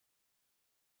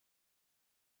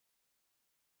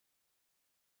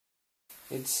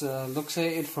It's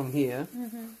luxated from here,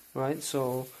 right?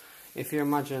 So if you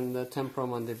imagine the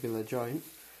temporomandibular joint,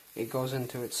 it goes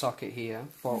into its socket here,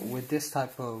 but with this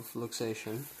type of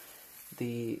luxation,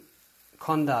 the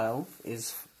condyle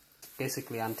is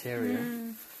basically anterior,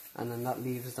 and then that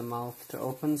leaves the mouth to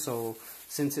open. So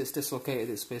since it's dislocated,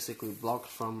 it's basically blocked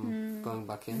from going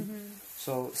back in.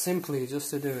 So simply,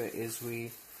 just to do it, is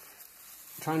we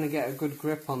trying to get a good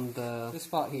grip on this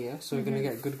part here. So we're going to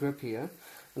get a good grip here,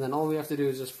 and then all we have to do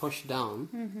is just push down,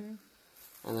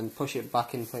 and then push it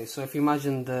back in place. So if you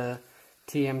imagine the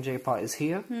TMJ part is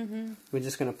here, we're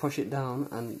just going to push it down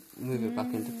and move it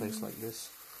back into place like this.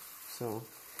 So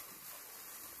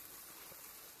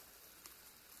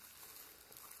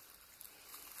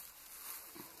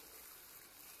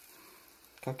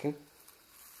okay,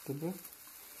 good.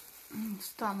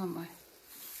 Встана, мой.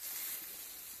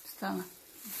 Встана.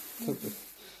 Супер.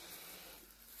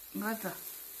 Гледа.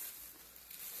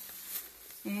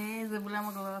 Заболя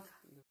ме главата.